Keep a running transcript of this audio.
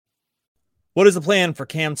What is the plan for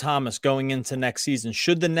Cam Thomas going into next season?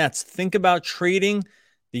 Should the Nets think about trading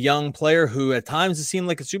the young player who at times has seemed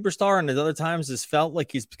like a superstar and at other times has felt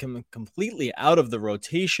like he's become completely out of the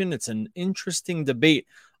rotation? It's an interesting debate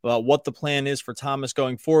about what the plan is for Thomas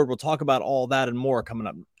going forward. We'll talk about all that and more coming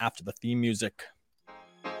up after the theme music.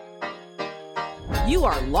 You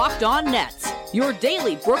are Locked On Nets, your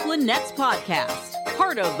daily Brooklyn Nets podcast.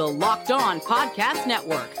 Part of the Locked On Podcast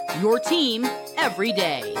Network, your team every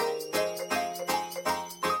day.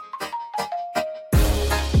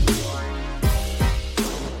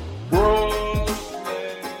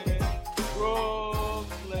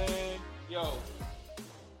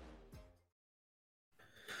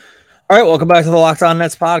 All right, welcome back to the Locked On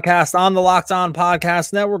Nets podcast on the Locked On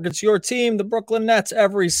Podcast Network. It's your team, the Brooklyn Nets,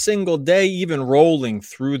 every single day, even rolling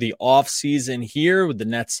through the offseason here with the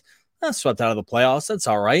Nets swept out of the playoffs. That's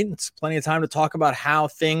all right. It's plenty of time to talk about how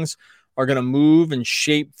things are going to move and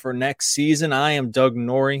shape for next season. I am Doug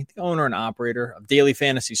Norrie, the owner and operator of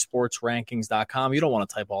dailyfantasysportsrankings.com. You don't want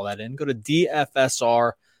to type all that in. Go to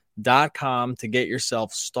dfsr.com to get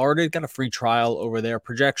yourself started. Got a free trial over there.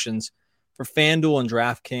 Projections for FanDuel and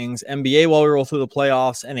DraftKings, NBA while we roll through the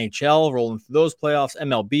playoffs, NHL rolling through those playoffs,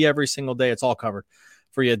 MLB every single day. It's all covered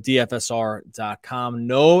for you at DFSR.com.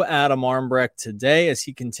 No Adam Armbrecht today as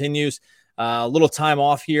he continues a little time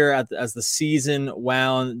off here as the season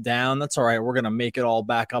wound down. That's all right. We're going to make it all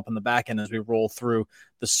back up on the back end as we roll through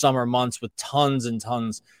the summer months with tons and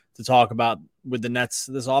tons to talk about with the Nets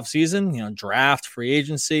this offseason. Draft, free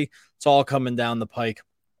agency, it's all coming down the pike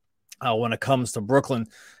when it comes to Brooklyn.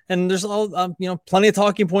 And there's all, plenty of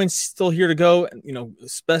talking points still here to go,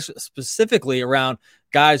 specifically around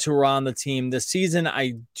guys who are on the team this season.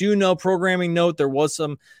 I do know, programming note, there was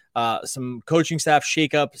some coaching staff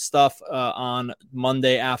shakeup stuff on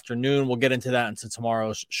Monday afternoon. We'll get into that into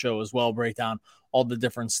tomorrow's show as well, break down all the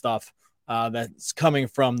different stuff that's coming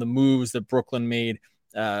from the moves that Brooklyn made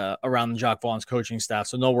around the Jacque Vaughn's coaching staff.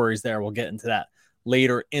 So no worries there. We'll get into that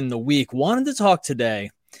later in the week. Wanted to talk today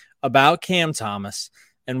about Cam Thomas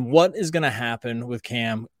and what is going to happen with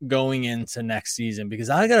Cam going into next season.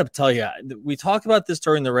 Because I got to tell you, we talked about this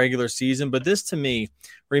during the regular season, but this to me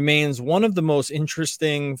remains one of the most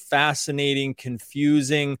interesting, fascinating,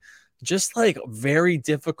 confusing, just like very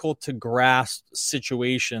difficult to grasp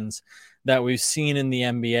situations that we've seen in the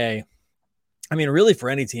NBA. I mean, really for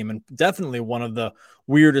any team, and definitely one of the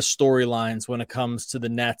weirdest storylines when it comes to the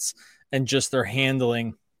Nets and just their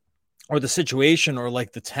handling or the situation or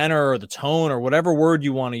like the tenor or the tone or whatever word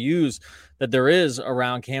you want to use that there is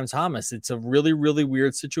around Cam Thomas. It's a really, really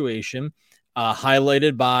weird situation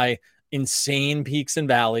highlighted by insane peaks and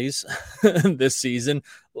valleys this season,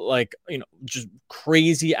 just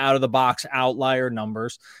crazy out of the box outlier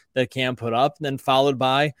numbers that Cam put up, and then followed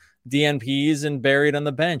by DNPs and buried on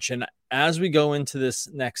the bench. And as we go into this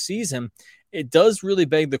next season, it does really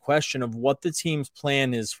beg the question of what the team's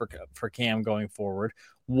plan is for Cam going forward,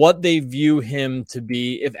 what they view him to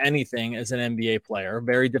be, if anything, as an NBA player.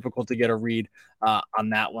 Very difficult to get a read on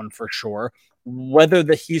that one for sure. Whether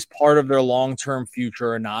he's part of their long-term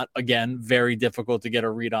future or not, again, very difficult to get a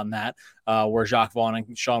read on that, where Jacque Vaughn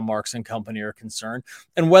and Sean Marks and company are concerned,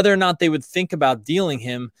 and whether or not they would think about dealing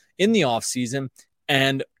him in the offseason,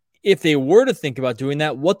 and if they were to think about doing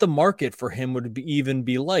that, what the market for him would even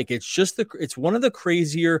be like. It's it's one of the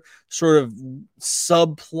crazier sort of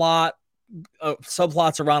subplots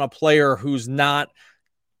around a player who's not,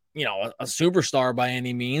 a superstar by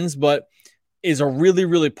any means, but is a really,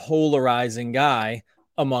 really polarizing guy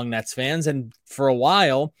among Nets fans. And for a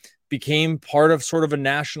while became part of sort of a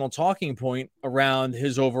national talking point around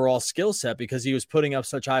his overall skill set because he was putting up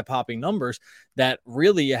such eye popping numbers that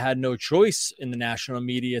really you had no choice in the national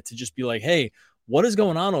media to just be like, hey, what is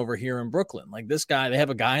going on over here in Brooklyn? Like this guy, they have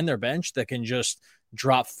a guy in their bench that can just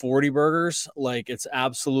drop 40 burgers like it's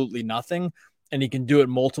absolutely nothing, and he can do it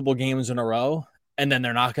multiple games in a row, and then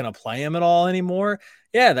they're not going to play him at all anymore.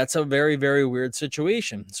 Yeah, that's a very, very weird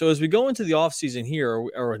situation. So as we go into the offseason here,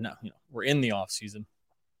 or no, we're in the offseason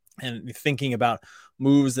and thinking about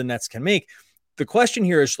moves the Nets can make, the question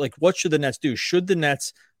here is like, what should the Nets do? Should the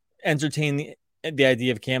Nets entertain the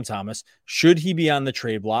idea of Cam Thomas? Should he be on the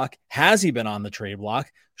trade block? Has he been on the trade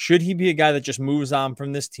block? Should he be a guy that just moves on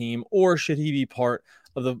from this team, or should he be part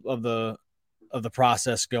of the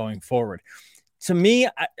process going forward? To me,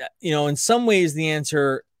 in some ways, the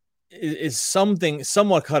answer is something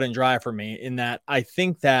somewhat cut and dry for me, in that I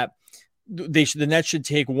think that the Nets should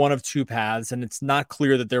take one of two paths, and it's not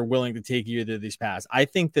clear that they're willing to take either of these paths. I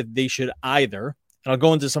think that they should either, and I'll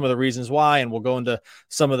go into some of the reasons why, and we'll go into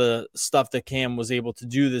some of the stuff that Cam was able to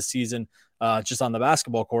do this season just on the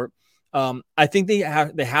basketball court. I think they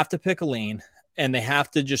have to pick a lane, and they have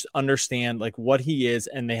to just understand like what he is,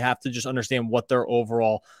 and they have to just understand what their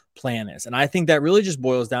overall plan is. And I think that really just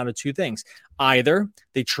boils down to two things. Either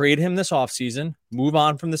they trade him this offseason, move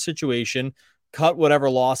on from the situation, cut whatever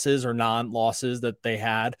losses or non-losses that they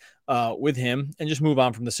had with him, and just move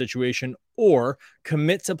on from the situation, or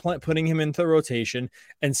commit to putting him into the rotation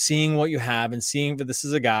and seeing what you have and seeing that this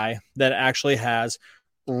is a guy that actually has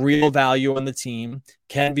real value on the team,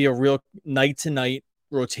 can be a real night-to-night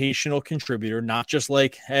rotational contributor, not just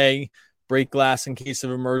like, hey, break glass in case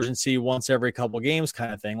of emergency once every couple games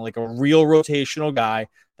kind of thing, like a real rotational guy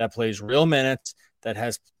that plays real minutes,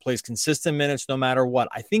 that plays consistent minutes no matter what.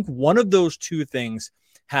 I think one of those two things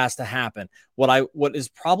has to happen. What is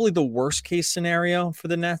probably the worst case scenario for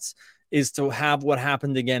the Nets is to have what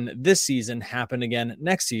happened again this season happen again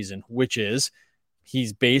next season, which is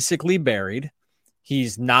he's basically buried.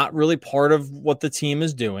 He's not really part of what the team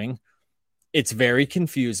is doing. It's very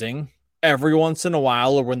confusing. Every once in a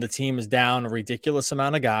while, or when the team is down a ridiculous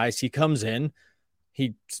amount of guys, he comes in,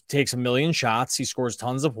 he takes a million shots, he scores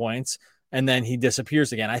tons of points, and then he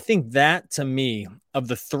disappears again. I think that, to me, of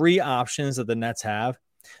the three options that the Nets have,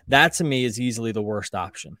 that to me is easily the worst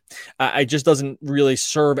option. It just doesn't really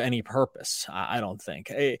serve any purpose, I don't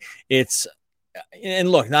think. And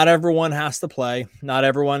look, not everyone has to play. Not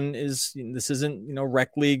everyone is. This isn't,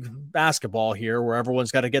 rec league basketball here where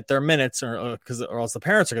everyone's got to get their minutes, or else the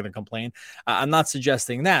parents are going to complain. I'm not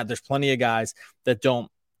suggesting that. There's plenty of guys that don't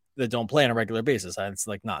play on a regular basis. It's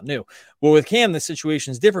like not new. But with Cam, the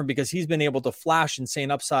situation is different because he's been able to flash insane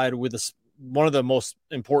upside with one of the most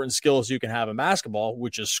important skills you can have in basketball,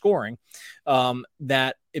 which is scoring.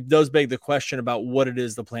 That it does beg the question about what it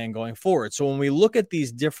is the plan going forward. So when we look at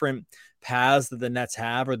these different paths that the Nets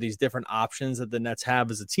have, or these different options that the Nets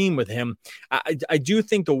have as a team with him, I do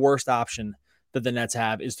think the worst option that the Nets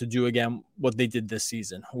have is to do again what they did this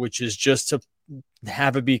season, which is just to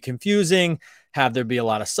have it be confusing, have there be a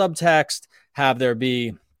lot of subtext, have there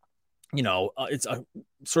be, it's a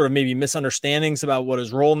sort of maybe misunderstandings about what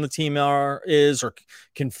his role in the team is, or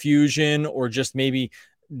confusion, or just maybe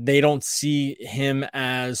they don't see him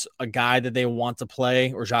as a guy that they want to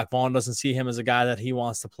play, or Jacques Vaughn doesn't see him as a guy that he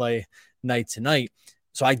wants to play night to night.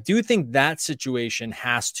 So I do think that situation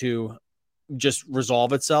has to just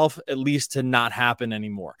resolve itself, at least to not happen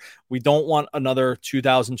anymore. We don't want another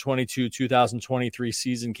 2022, 2023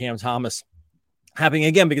 season Cam Thomas happening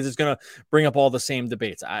again, because it's going to bring up all the same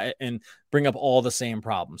debates and bring up all the same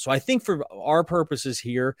problems. So I think for our purposes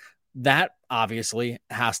here, that obviously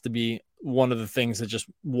has to be one of the things that just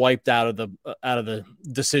wiped out of the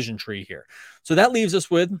decision tree here. So that leaves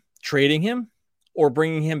us with trading him or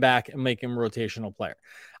bringing him back and making him a rotational player.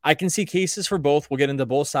 I can see cases for both. We'll get into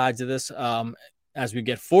both sides of this as we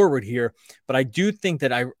get forward here. But I do think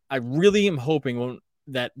that I really am hoping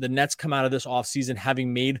that the Nets come out of this offseason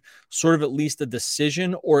having made sort of at least a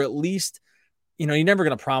decision, or at least, you're never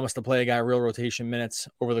going to promise to play a guy real rotation minutes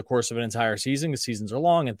over the course of an entire season, because seasons are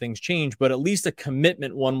long and things change, but at least a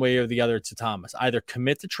commitment one way or the other to Thomas. Either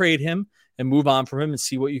commit to trade him and move on from him and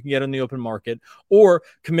see what you can get on the open market, or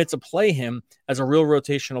commit to play him as a real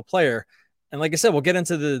rotational player. And like I said, we'll get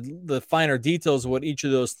into the finer details of what each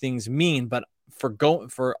of those things mean. But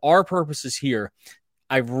for our purposes here,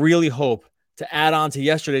 I really hope to add on to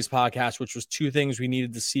yesterday's podcast, which was two things we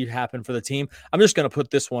needed to see happen for the team. I'm just going to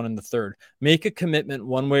put this one in the third. Make a commitment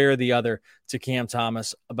one way or the other to Cam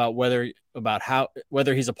Thomas about whether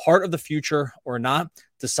he's a part of the future or not.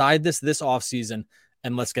 Decide this offseason,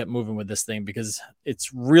 and let's get moving with this thing, because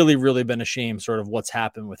it's really, really been a shame sort of what's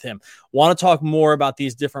happened with him. Want to talk more about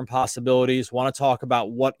these different possibilities, want to talk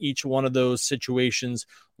about what each one of those situations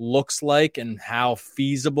looks like and how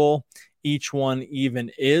feasible each one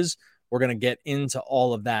even is. We're going to get into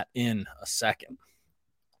all of that in a second.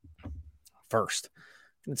 First,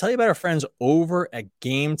 I'm going to tell you about our friends over at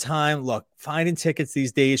Game Time. Look, finding tickets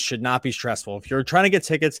these days should not be stressful. If you're trying to get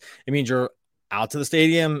tickets, it means you're out to the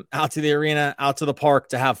stadium, out to the arena, out to the park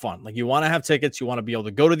to have fun. Like, you want to have tickets, you want to be able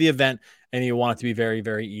to go to the event, and you want it to be very,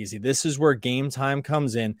 very easy. This is where Game Time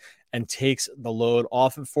comes in and takes the load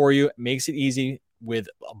off it for you. It makes it easy with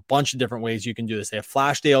a bunch of different ways you can do this. They have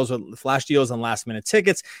flash deals on last minute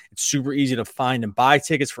tickets. It's super easy to find and buy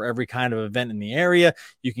tickets for every kind of event in the area.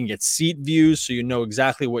 You can get seat views, so you know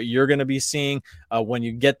exactly what you're going to be seeing when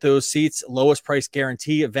you get those seats. Lowest price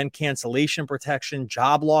guarantee, event cancellation protection,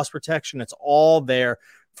 job loss protection. It's all there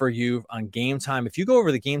for you on Game Time. If you go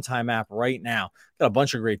over the Game Time app right now, got a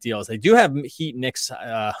bunch of great deals. They do have Heat Knicks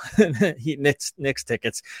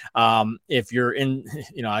tickets. If you're in,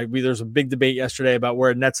 there's a big debate yesterday about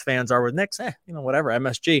where Nets fans are with Knicks. Whatever.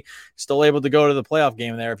 MSG still able to go to the playoff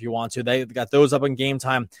game there if you want to. They got those up on Game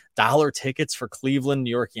Time. $1 tickets for Cleveland,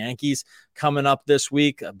 New York Yankees coming up this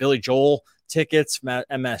week. Billy Joel tickets,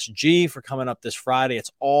 MSG for coming up this Friday.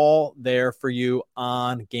 It's all there for you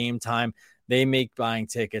on Game Time. They make buying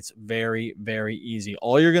tickets very, very easy.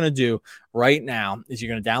 All you're going to do right now is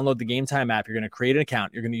you're going to download the Game Time app. You're going to create an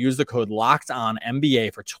account. You're going to use the code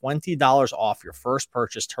LOCKEDONNBA for $20 off your first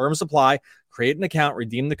purchase. Terms apply. Create an account.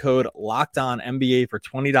 Redeem the code LOCKEDONNBA for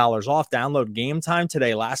 $20 off. Download Game Time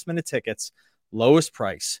today. Last minute tickets. Lowest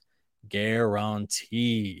price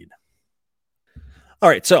guaranteed. All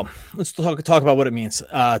right, so let's talk about what it means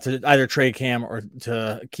to either trade Cam or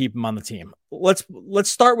to keep him on the team. Let's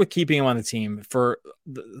start with keeping him on the team for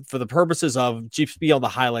the purposes of just be able to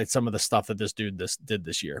highlight some of the stuff that this dude did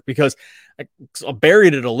this year, because I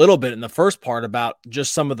buried it a little bit in the first part about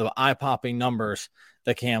just some of the eye-popping numbers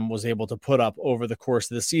that Cam was able to put up over the course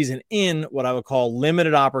of the season in what I would call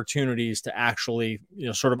limited opportunities to actually,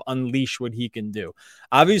 sort of unleash what he can do.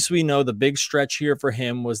 Obviously, we know the big stretch here for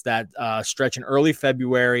him was that stretch in early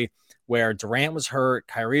February where Durant was hurt.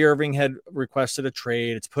 Kyrie Irving had requested a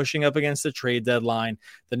trade. It's pushing up against the trade deadline.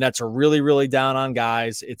 The Nets are really, really down on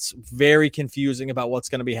guys. It's very confusing about what's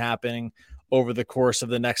going to be happening over the course of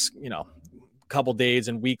the next, couple days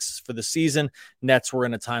and weeks for the season. Nets were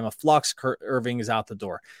in a time of flux. Irving is out the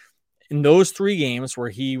door. In those 3 games where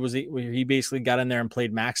he basically got in there and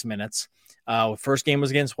played max minutes, first game was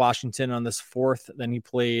against Washington on this 4th. Then he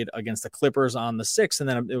played against the Clippers on the 6th. And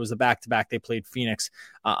then it was a back-to-back. They played Phoenix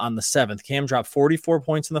on the 7th. Cam dropped 44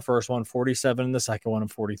 points in the first one, 47 in the second one, and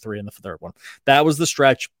 43 in the third one. That was the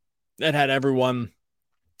stretch that had everyone.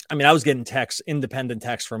 I mean, I was getting independent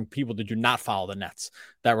texts from people that do not follow the Nets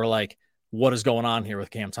that were like, what is going on here with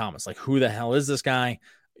Cam Thomas? Like, who the hell is this guy?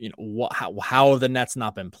 How have the Nets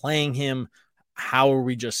not been playing him? How are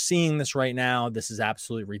we just seeing this right now? This is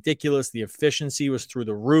absolutely ridiculous. The efficiency was through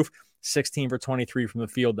the roof. 16 for 23 from the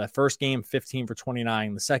field that first game, 15 for 29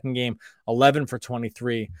 in the second game, 11 for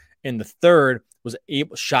 23 in the third,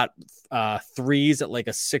 shot threes at like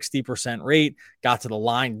a 60% rate, got to the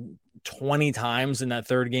line 20 times in that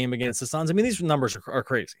third game against the Suns. I mean, these numbers are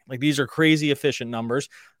crazy. Like, these are crazy efficient numbers.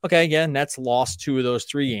 Okay, yeah, Nets lost 2 of those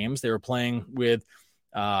 3 games. They were playing with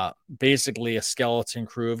basically a skeleton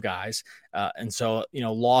crew of guys. And so,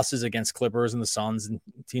 losses against Clippers and the Suns and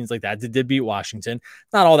teams like that did beat Washington.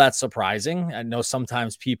 Not all that surprising. I know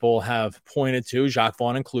sometimes people have pointed to, Jacques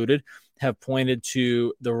Vaughn included, have pointed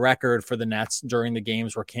to the record for the Nets during the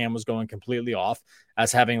games where Cam was going completely off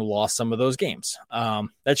as having lost some of those games.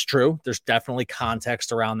 That's true. There's definitely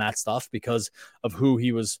context around that stuff because of who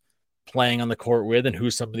he was playing on the court with and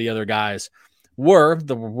who some of the other guys were.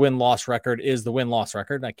 The win-loss record is the win-loss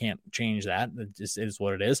record. I can't change that. It just is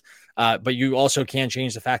what it is. But you also can't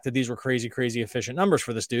change the fact that these were crazy, crazy efficient numbers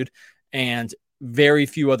for this dude. And very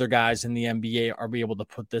few other guys in the NBA are able to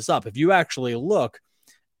put this up. If you actually look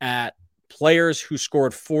at players who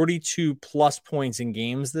scored 42 plus points in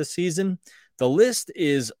games this season, the list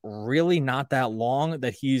is really not that long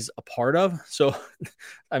that he's a part of. So,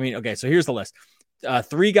 I mean, okay, so here's the list.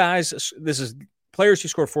 3 guys, this is players who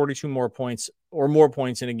scored 42 more points or more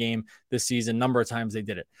points in a game this season. Number of times they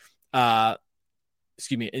did it. Joel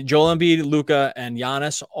Embiid, Luka, and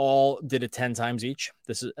Giannis all did it 10 times each.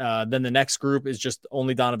 This is then the next group is just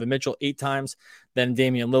only Donovan Mitchell 8 times. Then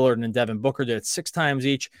Damian Lillard and Devin Booker did it 6 times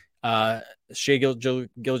each. Shai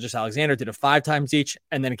Gilgeous-Alexander did it 5 times each,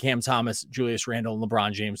 and then Cam Thomas, Julius Randle, and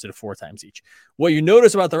LeBron James did it 4 times each. What you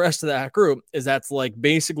notice about the rest of that group is that's like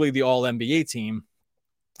basically the all NBA team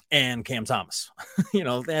and Cam Thomas,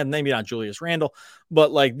 and maybe not Julius Randle,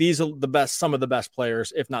 but like these are some of the best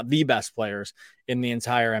players, if not the best players in the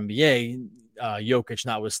entire NBA. Jokic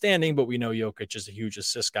notwithstanding, but we know Jokic is a huge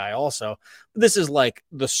assist guy also. But this is like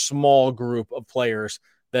the small group of players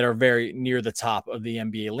that are very near the top of the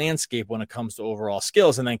NBA landscape when it comes to overall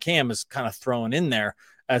skills. And then Cam is kind of thrown in there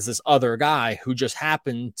as this other guy who just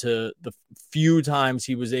happened to, the few times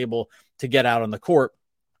he was able to get out on the court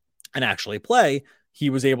and actually play, he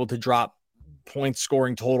was able to drop point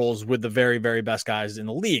scoring totals with the very, very best guys in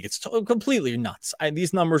the league. It's completely nuts.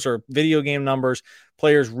 These numbers are video game numbers.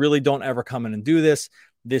 Players really don't ever come in and do this.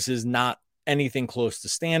 This is not anything close to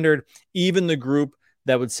standard. Even the group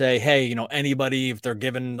that would say, hey, anybody, if they're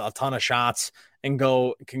given a ton of shots and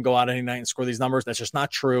can go out any night and score these numbers. That's just not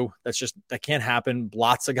true. That can't happen.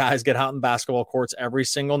 Lots of guys get out in basketball courts every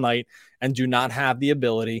single night and do not have the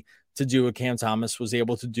ability to do what Cam Thomas was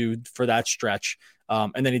able to do for that stretch.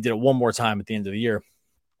 And then he did it one more time at the end of the year,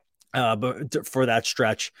 but for that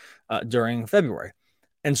stretch during February.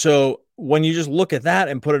 And so when you just look at that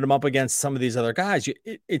and put him up against some of these other guys,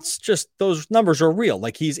 it's just those numbers are real.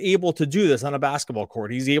 Like, he's able to do this on a basketball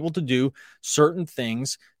court. He's able to do certain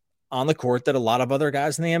things on the court that a lot of other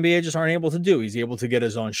guys in the NBA just aren't able to do. He's able to get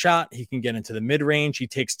his own shot. He can get into the mid-range. He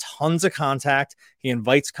takes tons of contact. He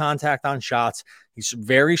invites contact on shots. He's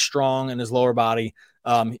very strong in his lower body.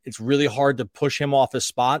 It's really hard to push him off his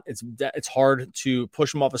spot. It's hard to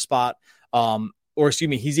push him off a spot.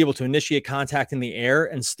 He's able to initiate contact in the air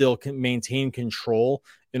and still can maintain control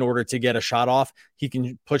in order to get a shot off. He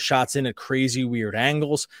can put shots in at crazy, weird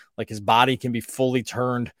angles. Like, his body can be fully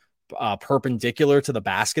turned perpendicular to the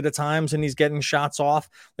basket at times, and he's getting shots off.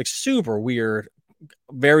 Like, super weird,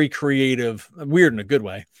 very creative, weird in a good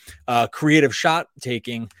way, creative shot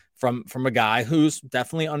taking from a guy who's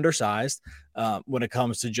definitely undersized when it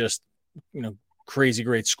comes to just, crazy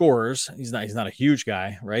great scorers. He's not a huge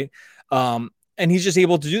guy, right? And he's just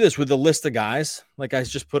able to do this with a list of guys, like I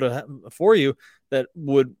just put for you, that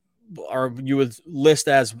you would list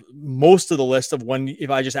as most of the list of if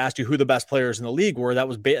I just asked you who the best players in the league were,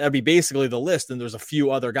 that'd be basically the list. And there's a few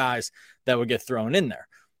other guys that would get thrown in there.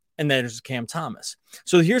 And then there's Cam Thomas.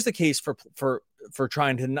 So here's the case for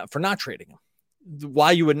not trading him.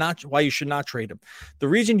 Why you should not trade him. The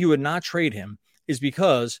reason you would not trade him is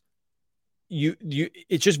because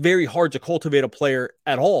it's just very hard to cultivate a player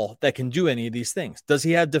at all that can do any of these things. Does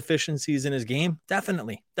he have deficiencies in his game?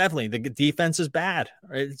 Definitely. The defense is bad.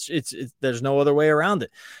 Right? There's no other way around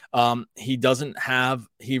it. He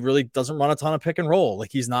really doesn't run a ton of pick and roll.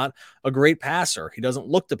 Like, he's not a great passer. He doesn't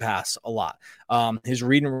look to pass a lot. His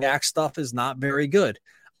read and react stuff is not very good.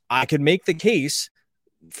 I could make the case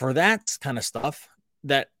for that kind of stuff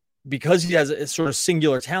that because he has a sort of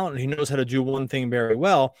singular talent and he knows how to do one thing very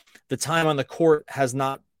well, the time on the court has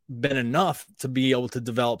not been enough to be able to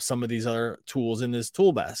develop some of these other tools in his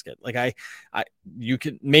tool basket. Like,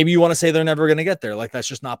 maybe you want to say they're never going to get there. Like, that's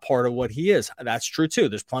just not part of what he is. That's true too.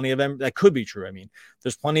 There's plenty of them that could be true. I mean,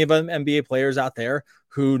 there's plenty of NBA players out there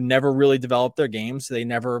who never really develop their games. They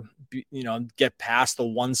never, get past the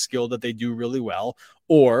one skill that they do really well,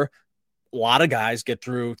 or a lot of guys get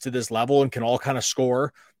through to this level and can all kind of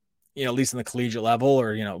score, at least in the collegiate level,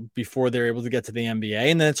 or, before they're able to get to the NBA.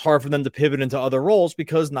 And then it's hard for them to pivot into other roles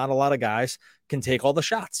because not a lot of guys can take all the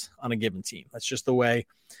shots on a given team. That's just the way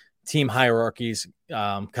team hierarchies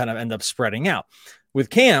kind of end up spreading out. With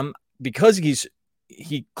Cam, because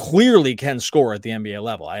he clearly can score at the NBA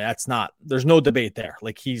level. There's no debate there.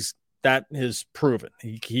 Like, that is proven.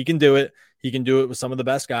 He can do it. He can do it with some of the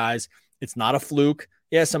best guys. It's not a fluke.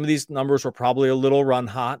 Yeah, some of these numbers were probably a little run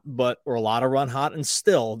hot, or a lot of run hot, and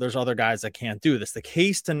still there's other guys that can't do this. The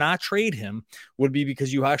case to not trade him would be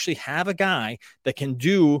because you actually have a guy that can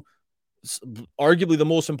do arguably the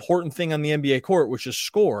most important thing on the NBA court, which is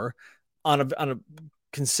score on a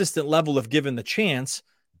consistent level if given the chance.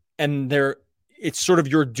 And it's sort of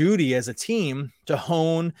your duty as a team to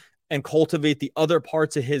hone and cultivate the other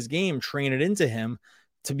parts of his game, train it into him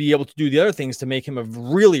to be able to do the other things to make him a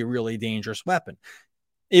really, really dangerous weapon.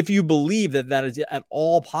 If you believe that is at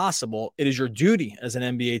all possible, it is your duty as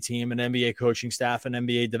an NBA team, an NBA coaching staff, an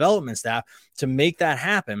NBA development staff to make that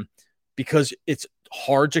happen, because it's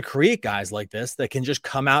hard to create guys like this that can just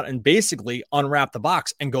come out and basically unwrap the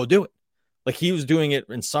box and go do it. Like, he was doing it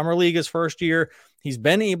in summer league his first year. He's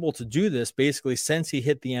been able to do this basically since he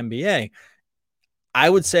hit the NBA. I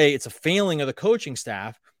would say it's a failing of the coaching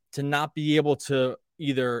staff to not be able to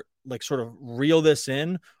either sort of reel this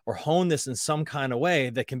in or hone this in some kind of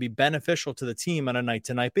way that can be beneficial to the team on a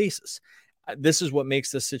night-to-night basis. This is what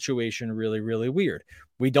makes this situation really, really weird.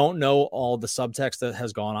 We don't know all the subtext that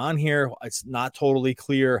has gone on here. It's not totally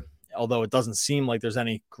clear, although it doesn't seem like there's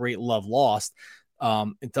any great love lost.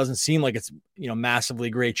 It doesn't seem like it's,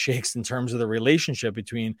 massively great shakes in terms of the relationship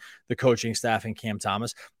between the coaching staff and Cam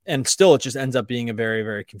Thomas. And still, it just ends up being a very,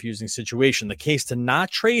 very confusing situation. The case to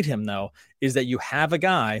not trade him, though, is that you have a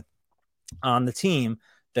guy on the team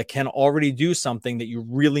that can already do something that you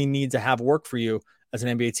really need to have work for you as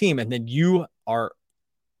an NBA team. And then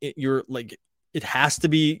it has to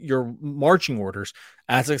be your marching orders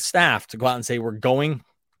as a staff to go out and say, we're going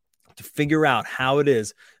to figure out how it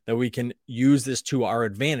is that we can use this to our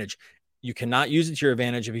advantage. You cannot use it to your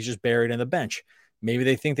advantage if he's just buried in the bench. Maybe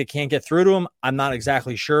they think they can't get through to him. I'm not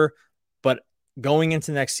exactly sure, but going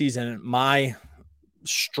into next season, my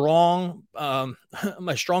strong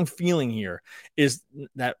feeling here is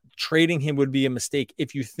that trading him would be a mistake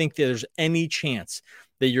if you think there's any chance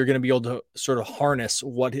that you're going to be able to sort of harness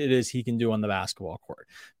what it is he can do on the basketball court.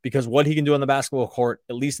 Because what he can do on the basketball court,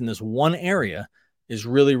 at least in this one area, is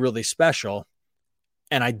really, really special.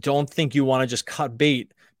 And I don't think you want to just cut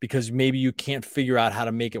bait because maybe you can't figure out how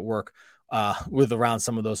to make it work with around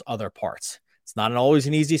some of those other parts. It's not always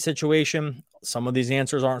an easy situation. Some of these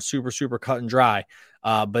answers aren't super, super cut and dry.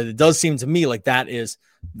 But it does seem to me like that is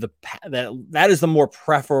the more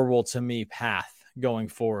preferable to me path going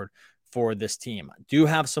forward for this team. I do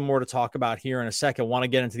have some more to talk about here in a second. I want to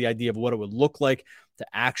get into the idea of what it would look like to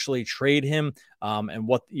actually trade him and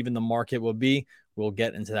what even the market will be. We'll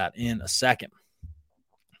get into that in a second.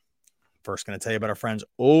 First, going to tell you about our friends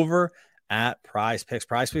over at Prize Picks.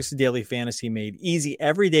 Prize Picks is daily fantasy made easy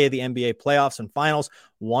every day of the NBA playoffs and finals.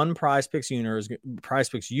 One Prize Picks user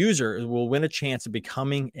will win a chance of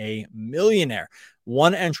becoming a millionaire.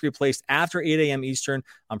 One entry placed after 8 a.m. Eastern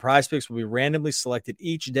on Prize Picks will be randomly selected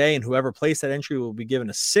each day, and whoever placed that entry will be given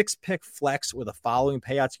a 6-pick flex with the following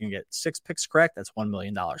payouts. You can get 6 picks correct. That's $1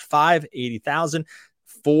 million. 5, $80,000.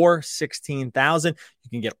 4, 16,000. You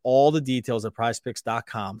can get all the details at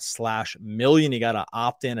prizepicks.com/million. You got to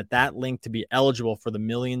opt in at that link to be eligible for the $1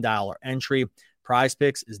 million entry. Prize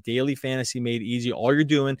Picks is daily fantasy made easy. All you're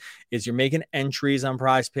doing is you're making entries on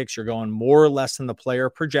Prize Picks. You're going more or less than the player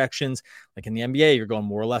projections. Like in the NBA, you're going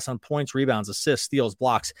more or less on points, rebounds, assists, steals,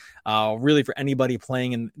 blocks. Really for anybody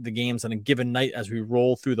playing in the games on a given night as we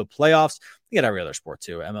roll through the playoffs. You get every other sport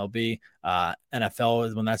too. MLB,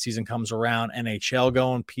 NFL when that season comes around, NHL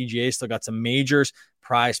going, PGA still got some majors.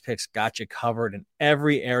 Prize Picks got you covered in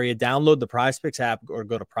every area. Download the Prize Picks app or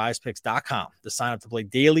go to prizepicks.com to sign up to play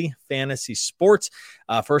daily fantasy sports.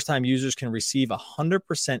 First-time users can receive a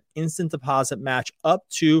 100% instant deposit match up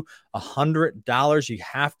to $100. You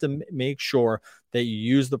have to make sure that you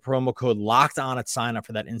use the promo code Locked On at sign up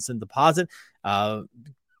for that instant deposit.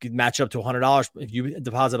 Match up to $100. If you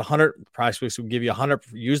deposit $100, Prize Picks will give you $100.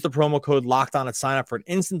 Use the promo code Locked On at sign up for an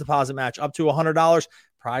instant deposit match up to $100.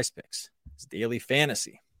 Prize Picks. It's daily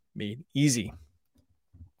fantasy made easy.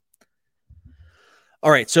 All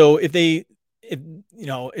right. So if they end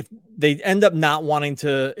up not wanting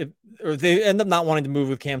to, move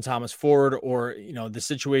with Cam Thomas forward, or, the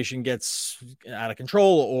situation gets out of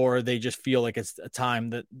control, or they just feel like it's a time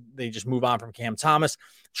that they just move on from Cam Thomas,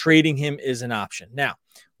 trading him is an option. Now,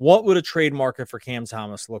 what would a trade market for Cam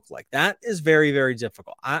Thomas look like? That is very, very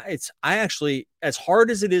difficult. I actually, as hard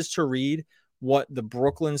as it is to read what the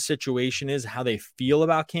Brooklyn situation is, how they feel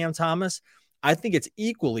about Cam Thomas, I think it's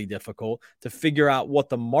equally difficult to figure out what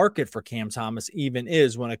the market for Cam Thomas even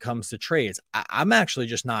is when it comes to trades. I'm actually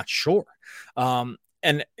just not sure.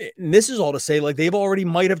 And this is all to say, like, they've already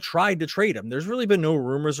might have tried to trade him. There's really been no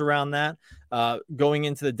rumors around that going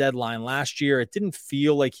into the deadline last year. It didn't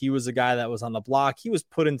feel like he was a guy that was on the block. He was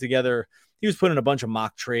put in a bunch of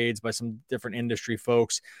mock trades by some different industry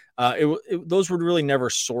folks. Those were really never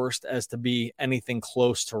sourced as to be anything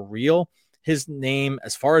close to real. His name,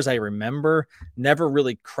 as far as I remember, never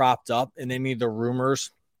really cropped up in any of the rumors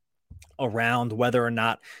around whether or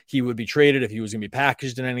not he would be traded, if he was going to be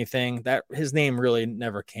packaged in anything. That his name really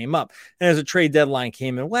never came up. And as a trade deadline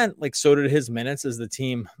came and went, like, so did his minutes as the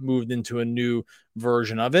team moved into a new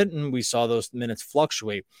version of it, and we saw those minutes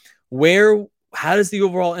fluctuate. How does the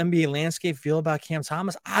overall NBA landscape feel about Cam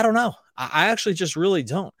Thomas? I don't know. I actually just really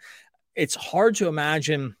don't. It's hard to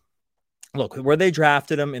imagine. Look, where they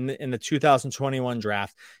drafted him in the 2021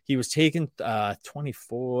 draft, he was taken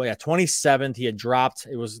 27th. He had dropped.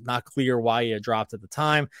 It was not clear why he had dropped at the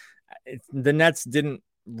time. The Nets didn't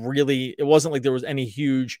really, it wasn't like there was any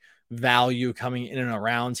huge value coming in and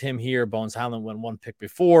around him here. Bones Highland went one pick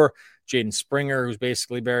before. Jaden Springer, who's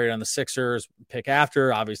basically buried on the Sixers, pick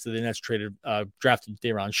after. Obviously, the Nets drafted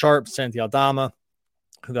Day'Ron Sharpe, Santi Aldama,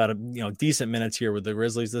 who got decent minutes here with the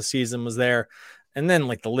Grizzlies this season, was there. And then,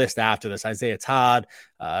 like, the list after this, Isaiah Todd,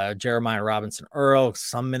 Jeremiah Robinson Earl,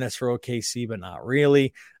 some minutes for OKC, but not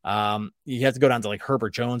really. You have to go down to, like,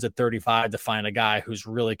 Herbert Jones at 35 to find a guy who's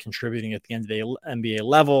really contributing at the end of the NBA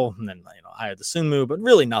level. And then, Aya Dosunmu, but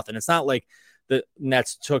really nothing. It's not like the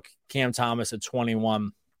Nets took Cam Thomas at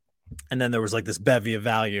 21 and then there was, like, this bevy of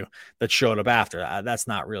value that showed up after. That's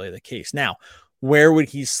not really the case. Now, where would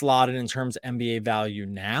he slot in terms of NBA value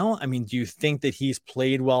now? I mean, do you think that he's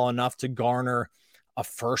played well enough to garner a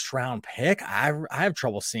first round pick? I have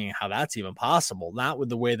trouble seeing how that's even possible. Not with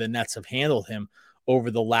the way the Nets have handled him over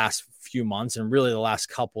the last few months and really the last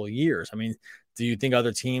couple of years. I mean, do you think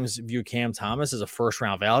other teams view Cam Thomas as a first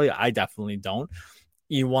round value? I definitely don't.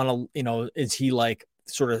 You want to, is he like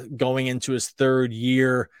sort of going into his third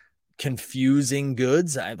year, confusing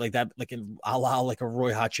goods. I like that, like a la like a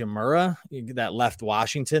Roy Hachimura that left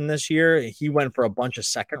Washington this year. He went for a bunch of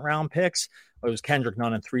second-round picks. It was Kendrick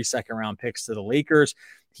Nunn and 3 second-round picks to the Lakers.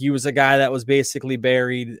 He was a guy that was basically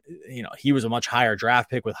buried. He was a much higher draft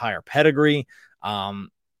pick with higher pedigree. The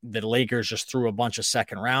Lakers just threw a bunch of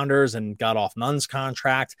second rounders and got off Nunn's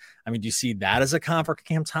contract. I mean, do you see that as a comp for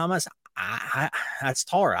Cam Thomas? That's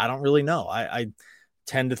tar. I don't really know. I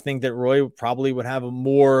tend to think that Roy probably would have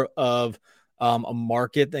more of a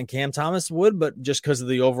market than Cam Thomas would, but just because of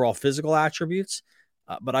the overall physical attributes.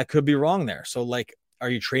 But I could be wrong there. So, like, are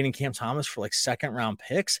you trading Cam Thomas for like second round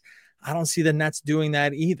picks? I don't see the Nets doing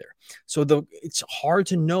that either. So it's hard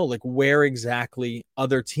to know like where exactly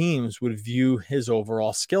other teams would view his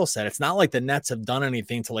overall skill set. It's not like the Nets have done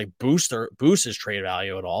anything to like boost his trade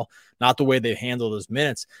value at all. Not the way they handled those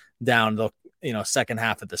minutes down the second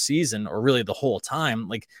half of the season, or really the whole time.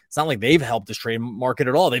 Like, it's not like they've helped this trade market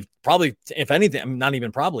at all. They've probably, if anything, I mean, not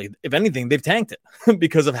even probably, if anything, they've tanked it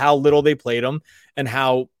because of how little they played him and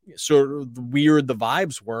how sort of weird the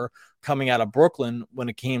vibes were coming out of Brooklyn when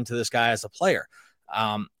it came to this guy as a player.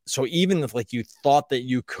 So even if like you thought that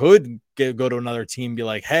you could go to another team, be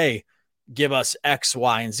like, hey, give us X,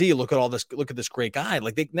 Y, and Z. Look at all this. Look at this great guy.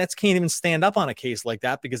 Like, the Nets can't even stand up on a case like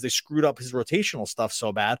that because they screwed up his rotational stuff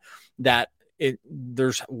so bad that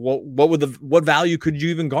what value could you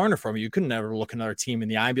even garner from it? You could never look another team in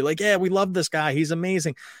the eye and be like, yeah, we love this guy. He's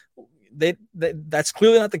amazing. That's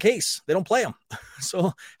clearly not the case. They don't play him.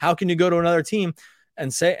 So how can you go to another team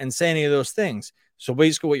and say any of those things? So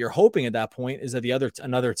basically what you're hoping at that point is that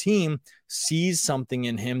another team sees something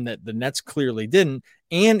in him that the Nets clearly didn't,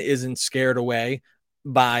 and isn't scared away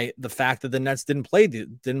by the fact that the Nets didn't play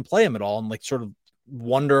him at all, and like sort of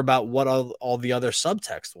wonder about what all the other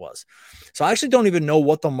subtext was. So I actually don't even know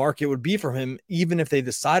what the market would be for him, even if they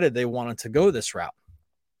decided they wanted to go this route.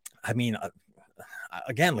 I mean,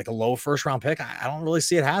 again, like a low first round pick, I don't really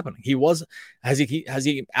see it happening. Has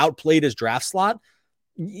he outplayed his draft slot?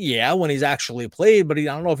 Yeah, when he's actually played, but I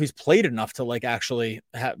don't know if he's played enough to like actually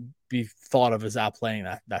be thought of as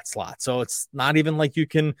outplaying that slot. So it's not even like you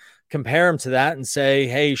can compare him to that and say,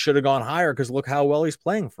 hey, he should have gone higher because look how well he's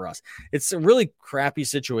playing for us. It's a really crappy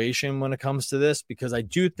situation when it comes to this, because I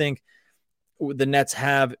do think the Nets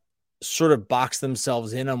have sort of boxed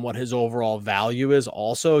themselves in on what his overall value is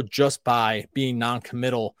also, just by being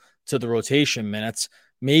non-committal to the rotation minutes.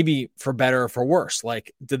 Maybe for better or for worse.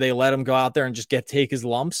 Like, did they let him go out there and just take his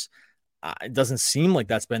lumps? It doesn't seem like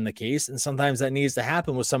that's been the case. And sometimes that needs to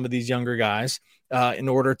happen with some of these younger guys in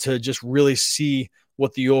order to just really see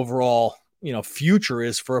what the overall future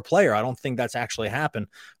is for a player. I don't think that's actually happened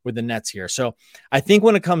with the Nets here. So I think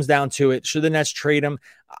when it comes down to it, should the Nets trade him?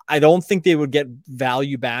 I don't think they would get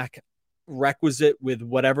value back requisite with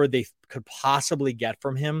whatever they could possibly get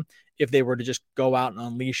from him if they were to just go out and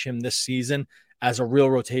unleash him this season as a real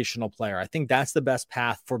rotational player. I think that's the best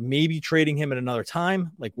path for maybe trading him at another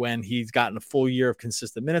time, like when he's gotten a full year of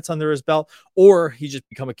consistent minutes under his belt, or he just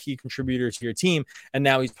become a key contributor to your team, and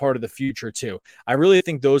now he's part of the future too. I really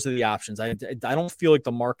think those are the options. I don't feel like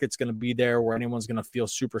the market's going to be there where anyone's going to feel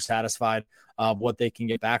super satisfied what they can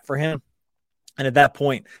get back for him. And at that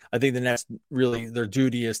point, I think the Nets really, their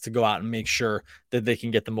duty is to go out and make sure that they can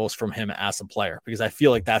get the most from him as a player, because I feel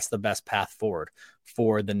like that's the best path forward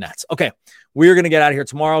for the Nets. Okay, we're going to get out of here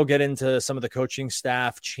tomorrow, get into some of the coaching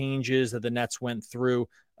staff changes that the Nets went through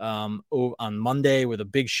on Monday with a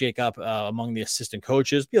big shakeup among the assistant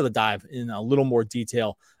coaches. Be able to dive in a little more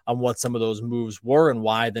detail on what some of those moves were and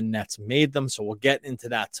why the Nets made them. So we'll get into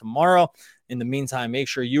that tomorrow. In the meantime, make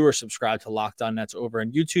sure you are subscribed to Locked On Nets over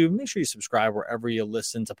on YouTube. Make sure you subscribe wherever you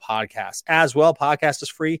listen to podcasts as well. Podcast is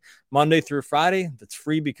free Monday through Friday. That's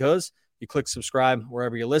free because you click subscribe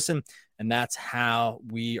wherever you listen. And that's how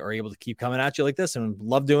we are able to keep coming at you like this, and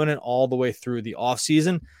love doing it all the way through the off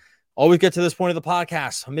season. Always get to this point of the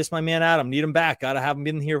podcast. I miss my man Adam. Need him back. Got to have him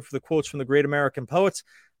in here for the quotes from the great American poets.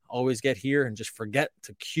 Always get here and just forget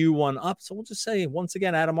to cue one up. So we'll just say once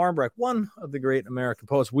again, Adam Armbrecht, one of the great American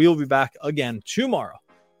poets. We'll be back again tomorrow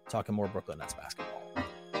talking more Brooklyn Nets basketball.